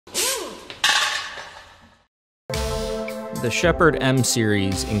The Sheppard M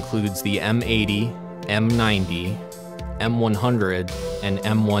series includes the M80, M90, M100, and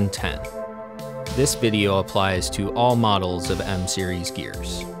M110. This video applies to all models of M series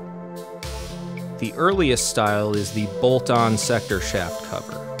gears. The earliest style is the bolt-on sector shaft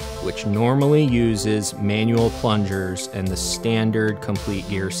cover, which normally uses manual plungers and the standard complete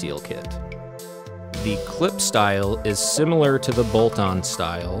gear seal kit. The clip style is similar to the bolt-on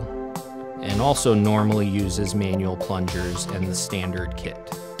style and also normally uses manual plungers and the standard kit.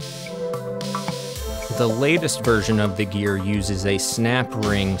 The latest version of the gear uses a snap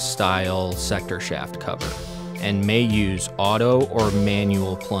ring style sector shaft cover and may use auto or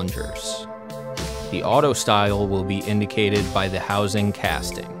manual plungers. The auto style will be indicated by the housing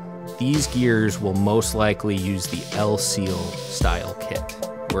casting. These gears will most likely use the L-seal style kit,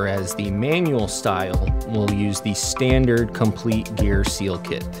 whereas the manual style will use the standard complete gear seal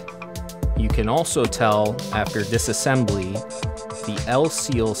kit. You can also tell after disassembly, the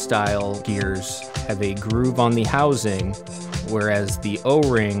L-seal style gears have a groove on the housing, whereas the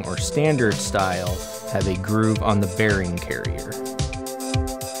O-ring or standard style have a groove on the bearing carrier.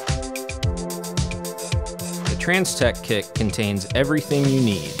 The TransTec kit contains everything you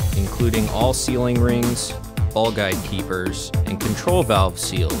need, including all sealing rings, ball guide keepers, and control valve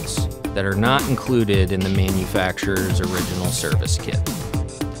seals that are not included in the manufacturer's original service kit.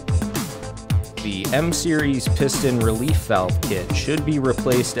 The M-Series piston relief valve kit should be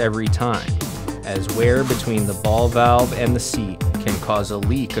replaced every time, as wear between the ball valve and the seat can cause a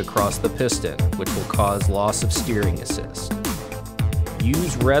leak across the piston, which will cause loss of steering assist.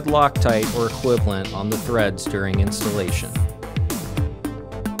 Use red Loctite or equivalent on the threads during installation.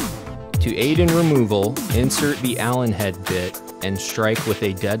 To aid in removal, insert the Allen head bit and strike with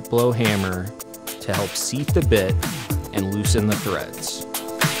a dead blow hammer to help seat the bit and loosen the threads.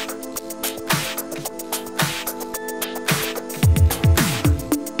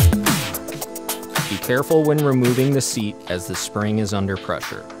 Be careful when removing the seat as the spring is under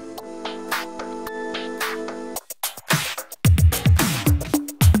pressure.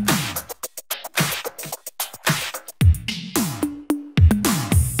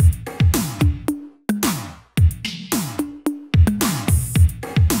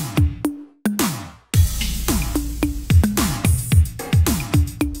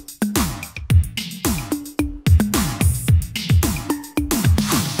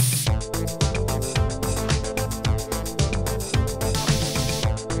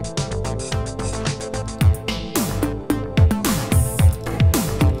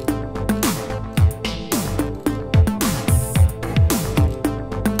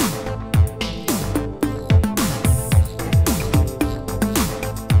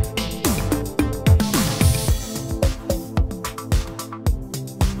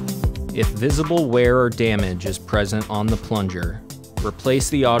 If visible wear or damage is present on the plunger, replace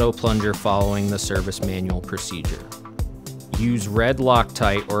the auto plunger following the service manual procedure. Use red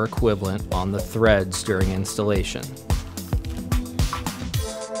Loctite or equivalent on the threads during installation.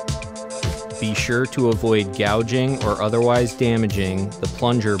 Be sure to avoid gouging or otherwise damaging the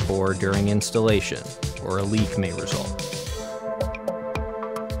plunger bore during installation, or a leak may result.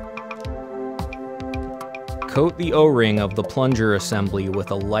 Coat the O-ring of the plunger assembly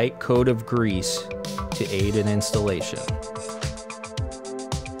with a light coat of grease to aid in installation.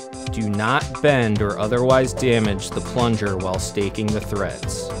 Do not bend or otherwise damage the plunger while staking the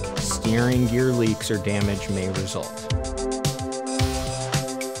threads. Steering gear leaks or damage may result.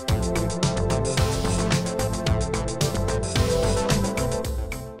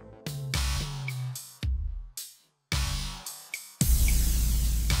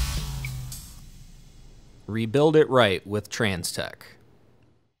 Rebuild it right with TransTec.